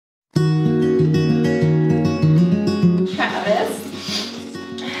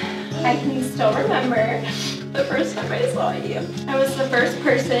I can still remember the first time I saw you. I was the first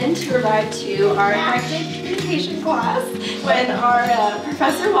person to arrive to our hectic communication class. When our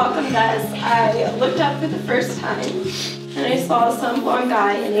professor welcomed us, I looked up for the first time and I saw some blonde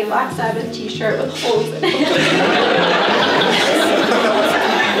guy in a Black Sabbath t-shirt with holes in it.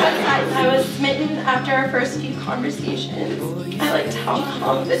 I was smitten after our first few conversations. I liked how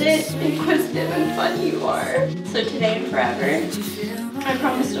confident, inquisitive, and fun you are. So today and forever, I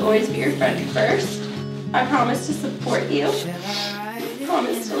promise to always be your friend first. I promise to support you. I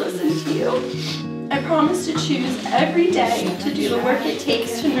promise to listen to you. I promise to choose every day to do the work it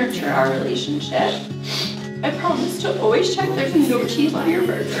takes to nurture our relationship. I promise to always check there's no cheese on your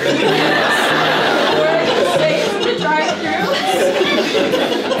burger. Or space in the drive-thru.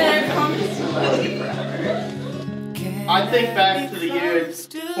 And I promise to love you forever. I think back to the year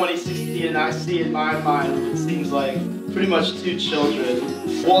 2016 and I see in my mind what seems like pretty much two children.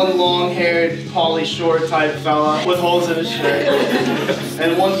 One long-haired, Pauly Shore type fella with holes in his shirt.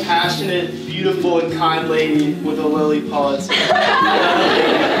 And one passionate, beautiful, and kind lady with a lily Pulitzer.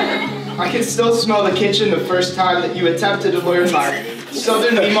 I can still smell the kitchen the first time that you attempted to learn my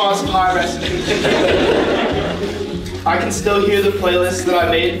Southern Mimas pie recipe. I can still hear the playlist that I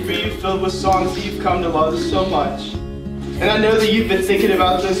made for you filled with songs that you've come to love so much. And I know that you've been thinking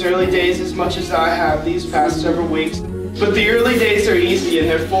about those early days as much as I have these past several weeks. But the early days are easy and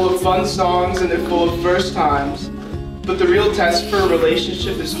they're full of fun songs and they're full of first times. But the real test for a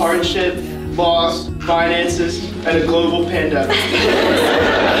relationship is hardship, loss, finances, and a global pandemic.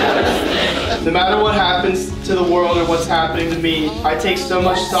 No matter what happens to the world or what's happening to me, I take so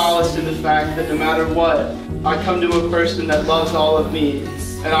much solace in the fact that no matter what, I come to a person that loves all of me,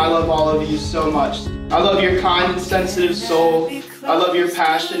 and I love all of you so much. I love your kind and sensitive soul. I love your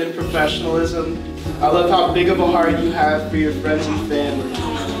passion and professionalism. I love how big of a heart you have for your friends and family.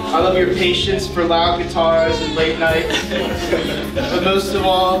 I love your patience for loud guitars and late nights. But most of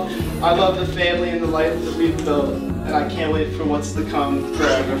all, I love the family and the life that we've built, and I can't wait for what's to come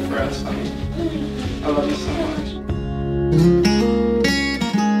forever for us. I love you so much.